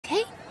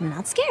I'm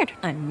not scared.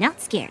 I'm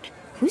not scared.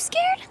 Who's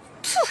scared?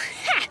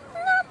 Ha!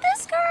 Not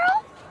this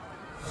girl.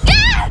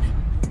 Ah!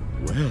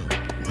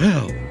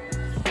 Well,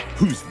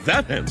 who's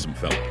that handsome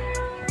fella?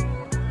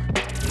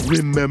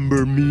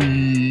 Remember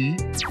me?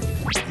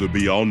 The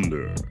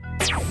Beyonder.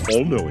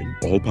 All-knowing,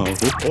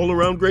 all-powerful,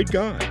 all-around great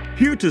guy.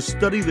 Here to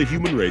study the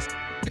human race.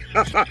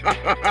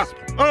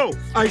 Oh,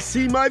 I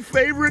see my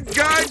favorite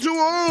guide to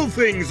all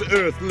things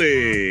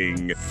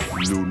earthling.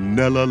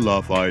 Lunella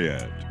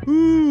Lafayette.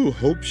 Ooh,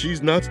 hope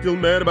she's not still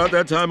mad about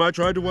that time I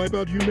tried to wipe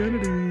out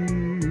humanity.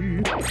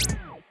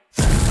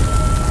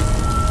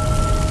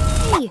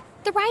 Hey,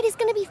 the ride is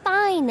gonna be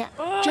fine.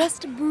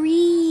 Just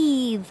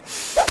breathe.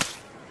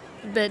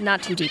 But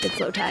not too deep, it's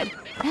low tide.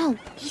 No,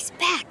 he's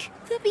back.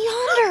 The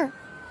Beyonder.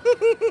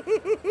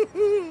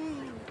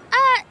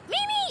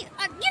 Mimi,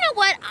 you know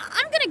what?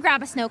 I'm gonna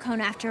grab a snow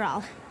cone after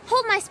all.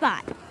 Hold my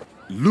spot.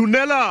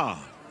 Lunella,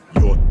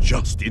 you're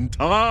just in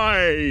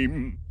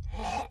time.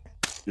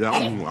 Yeah,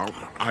 well,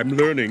 I'm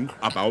learning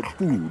about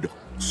food.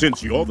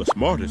 Since you're the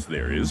smartest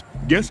there is,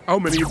 guess how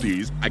many of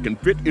these I can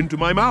fit into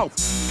my mouth?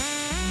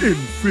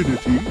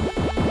 Infinity.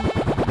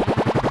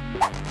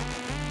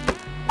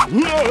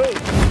 Whoa!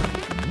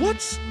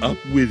 What's up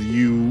with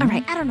you? All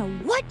right, I don't know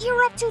what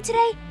you're up to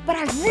today, but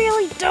I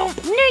really don't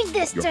need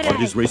this Your today.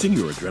 heart is racing,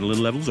 your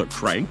adrenaline levels are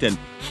cranked, and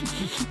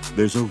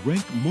there's a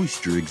rank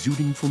moisture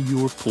exuding from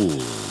your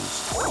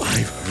pores.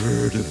 I've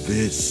heard of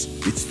this.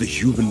 It's the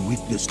human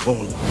weakness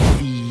called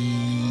fear.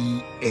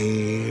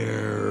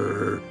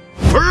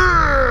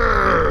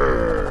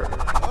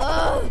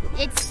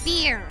 It's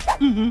fear.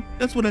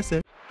 That's what I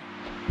said.